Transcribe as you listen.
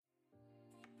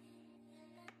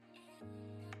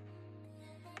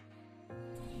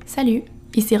Salut,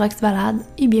 ici Rox Valade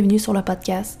et bienvenue sur le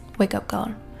podcast Wake Up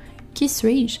Call. Qui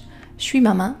suis-je? Je suis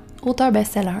maman, auteure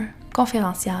best-seller,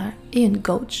 conférencière et une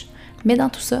coach. Mais dans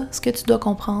tout ça, ce que tu dois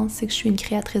comprendre, c'est que je suis une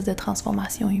créatrice de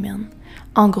transformation humaine.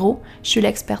 En gros, je suis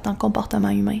l'experte en comportement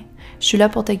humain. Je suis là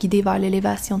pour te guider vers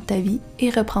l'élévation de ta vie et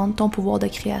reprendre ton pouvoir de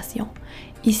création.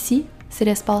 Ici, c'est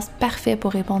l'espace parfait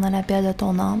pour répondre à l'appel de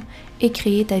ton âme et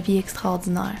créer ta vie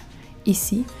extraordinaire.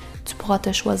 Ici, tu pourras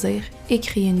te choisir et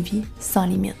créer une vie sans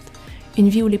limite. Une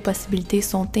vie où les possibilités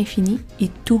sont infinies et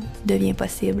tout devient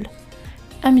possible.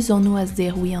 Amusons-nous à se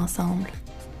dire oui ensemble.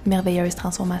 Merveilleuse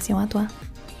transformation à toi!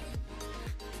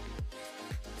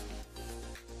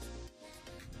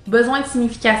 Besoin de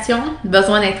signification,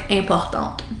 besoin d'être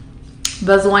importante,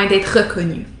 besoin d'être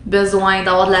reconnue, besoin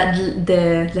d'avoir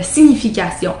de la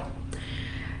signification.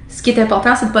 Ce qui est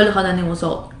important, c'est de ne pas le redonner aux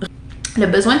autres. Le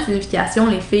besoin de signification,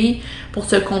 les filles, pour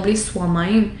se combler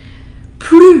soi-même,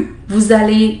 plus vous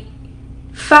allez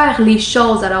faire les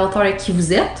choses à la hauteur de qui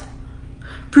vous êtes,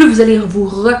 plus vous allez vous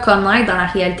reconnaître dans la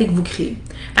réalité que vous créez.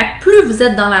 Fait que plus vous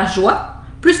êtes dans la joie,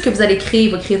 plus que vous allez créer,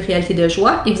 va créer une réalité de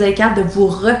joie et vous allez être capable de vous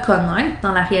reconnaître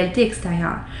dans la réalité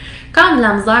extérieure. Quand on a de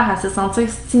la misère à se sentir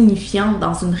signifiante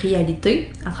dans une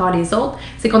réalité à travers les autres,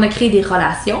 c'est qu'on a créé des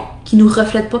relations qui ne nous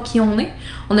reflètent pas qui on est.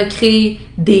 On a créé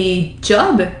des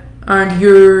jobs, un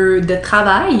lieu de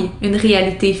travail, une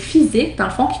réalité physique, dans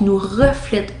le fond, qui ne nous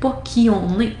reflète pas qui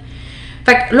on est.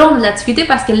 Fait que là, on a de la difficulté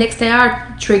parce que l'extérieur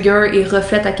trigger et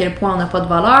reflète à quel point on n'a pas de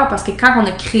valeur, parce que quand on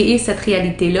a créé cette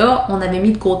réalité-là, on avait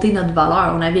mis de côté notre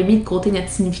valeur, on avait mis de côté notre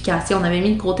signification, on avait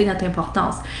mis de côté notre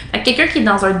importance. Fait que quelqu'un qui est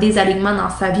dans un désalignement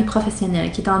dans sa vie professionnelle,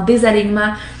 qui est en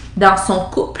désalignement dans son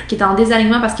couple, qui est en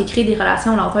désalignement parce qu'il crée des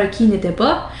relations à la hauteur de qui il n'était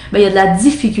pas, ben il y a de la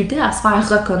difficulté à se faire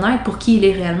reconnaître pour qui il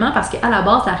est réellement, parce qu'à la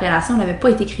base, la relation n'avait pas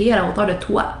été créée à la hauteur de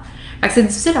toi. Fait que c'est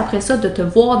difficile après ça de te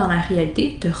voir dans la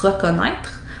réalité, de te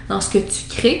reconnaître dans ce que tu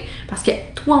crées, parce que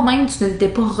toi-même, tu ne t'es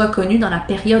pas reconnu dans la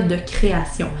période de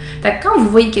création. Fait que quand vous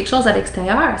voyez quelque chose à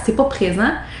l'extérieur, c'est pas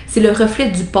présent, c'est le reflet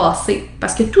du passé.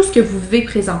 Parce que tout ce que vous vivez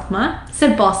présentement, c'est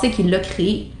le passé qui l'a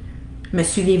créé. Me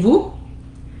suivez-vous?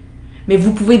 Mais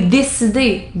vous pouvez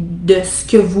décider de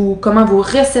comment vous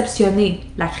réceptionnez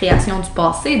la création du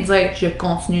passé, dire je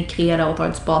continue de créer à la hauteur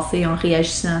du passé en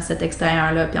réagissant à cet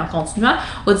extérieur-là, puis en continuant,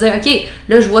 ou dire ok,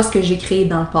 là je vois ce que j'ai créé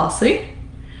dans le passé,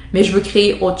 mais je veux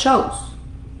créer autre chose.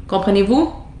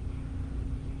 Comprenez-vous?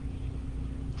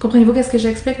 Comprenez-vous qu'est-ce que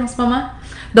j'explique en ce moment?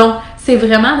 Donc, c'est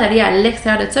vraiment d'aller à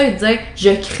l'extérieur de ça et de dire je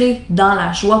crée dans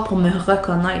la joie pour me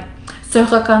reconnaître. Se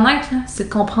reconnaître, c'est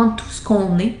de comprendre tout ce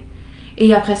qu'on est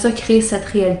et après ça, créer cette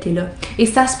réalité-là. Et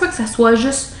ça se peut que ça soit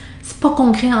juste, c'est pas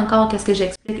concret encore qu'est-ce que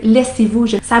j'explique. Laissez-vous,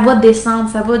 ça va descendre,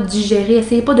 ça va digérer.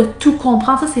 Essayez pas de tout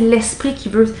comprendre. Ça, c'est l'esprit qui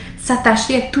veut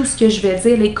s'attacher à tout ce que je vais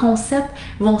dire. Les concepts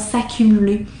vont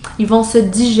s'accumuler. Ils vont se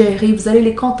digérer. Vous allez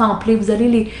les contempler. Vous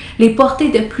allez les porter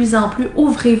de plus en plus.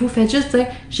 Ouvrez-vous. Faites juste dire,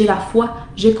 j'ai la foi,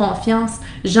 j'ai confiance.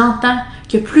 J'entends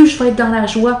que plus je vais être dans la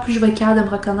joie, plus je vais être capable de me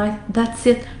reconnaître. That's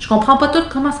it. Je comprends pas tout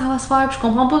comment ça va se faire. Puis je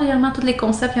comprends pas réellement tous les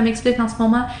concepts qu'elle m'explique en ce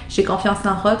moment. J'ai confiance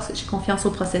en Rox. J'ai confiance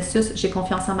au processus. J'ai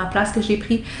confiance en ma place que j'ai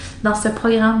pris dans ce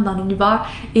programme, dans l'univers.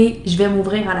 Et je vais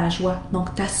m'ouvrir à la joie.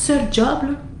 Donc, ta seule job,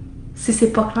 là, si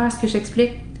c'est pas clair ce que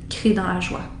j'explique, crée dans la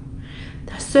joie.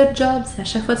 Ta seule job, c'est à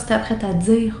chaque fois que tu t'apprêtes à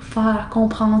dire, faire,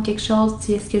 comprendre quelque chose,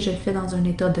 dis est-ce que je le fais dans un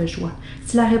état de joie?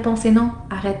 Si la réponse est non,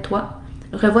 arrête-toi,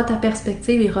 revois ta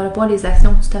perspective et revois les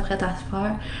actions que tu t'apprêtes à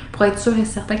faire pour être sûr et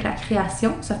certain que la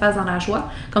création se fasse dans la joie.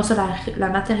 Comme ça, la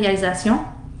matérialisation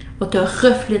va te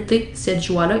refléter cette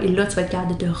joie-là et là, tu vas être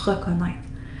capable de te reconnaître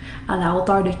à la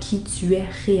hauteur de qui tu es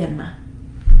réellement.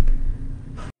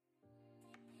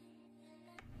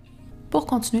 Pour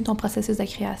continuer ton processus de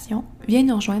création, viens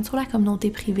nous rejoindre sur la communauté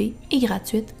privée et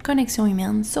gratuite Connexion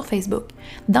Humaine sur Facebook.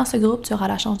 Dans ce groupe, tu auras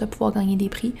la chance de pouvoir gagner des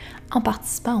prix en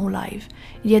participant au live.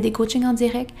 Il y a des coachings en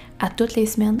direct à toutes les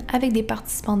semaines avec des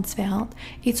participantes différentes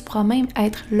et tu pourras même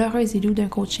être l'heureuse élue d'un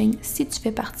coaching si tu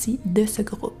fais partie de ce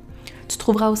groupe. Tu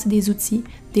trouveras aussi des outils,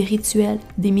 des rituels,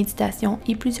 des méditations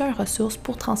et plusieurs ressources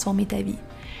pour transformer ta vie.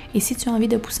 Et si tu as envie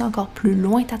de pousser encore plus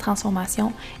loin ta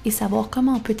transformation et savoir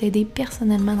comment on peut t'aider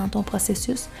personnellement dans ton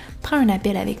processus, prends un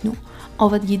appel avec nous. On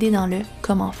va te guider dans le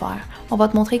comment faire. On va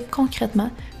te montrer concrètement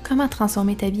comment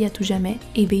transformer ta vie à tout jamais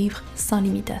et vivre sans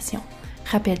limitation.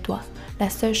 Rappelle-toi, la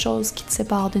seule chose qui te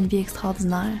sépare d'une vie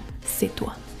extraordinaire, c'est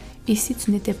toi. Et si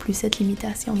tu n'étais plus cette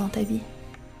limitation dans ta vie?